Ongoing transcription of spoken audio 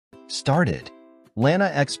started.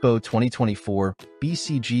 Lanna Expo 2024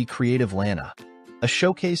 BCG Creative Lanna, a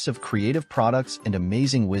showcase of creative products and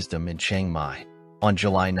amazing wisdom in Chiang Mai. On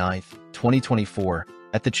July 9, 2024,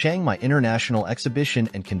 at the Chiang Mai International Exhibition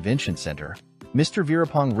and Convention Center, Mr.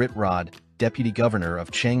 Veerapong Ritrod, Deputy Governor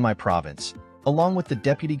of Chiang Mai Province, along with the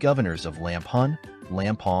Deputy Governors of Lamphun,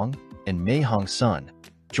 Lampang, and Mae Hong Son,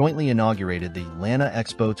 jointly inaugurated the Lanna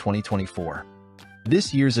Expo 2024.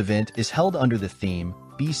 This year's event is held under the theme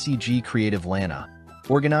BCG Creative Lanna,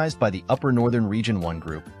 organized by the Upper Northern Region 1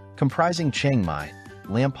 group, comprising Chiang Mai,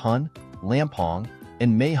 Lamphun, Lampang,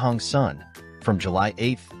 and Mae Hong Son, from July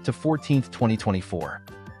 8 to 14, 2024.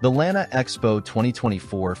 The Lanna Expo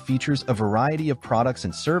 2024 features a variety of products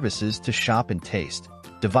and services to shop and taste,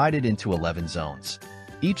 divided into 11 zones.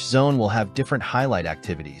 Each zone will have different highlight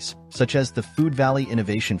activities, such as the Food Valley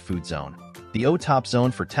Innovation Food Zone, the OTOP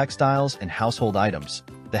Zone for textiles and household items,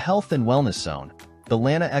 the Health and Wellness Zone, the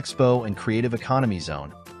Lanna Expo and Creative Economy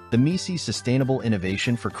Zone, the Mhesi Sustainable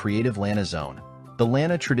Innovation for Creative Lanna Zone, the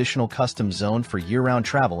Lanna Traditional Customs Zone for year-round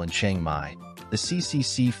travel in Chiang Mai, the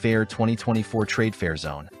CCC FAIR 2024 Trade Fair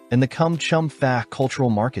Zone, and the Khum Chum Fah Cultural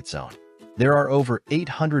Market Zone. There are over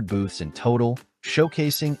 800 booths in total,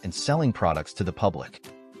 showcasing and selling products to the public.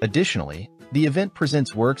 Additionally, the event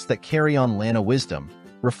presents works that carry on Lanna wisdom,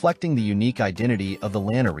 reflecting the unique identity of the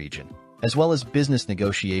Lanna region, as well as business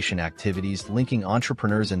negotiation activities linking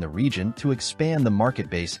entrepreneurs in the region to expand the market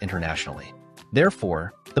base internationally.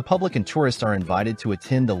 Therefore, the public and tourists are invited to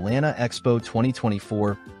attend the Lanna Expo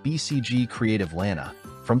 2024 BCG Creative Lanna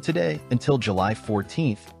from today until July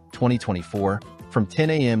 14, 2024, from 10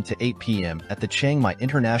 a.m. to 8 p.m. at the Chiang Mai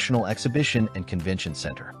International Exhibition and Convention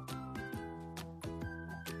Center.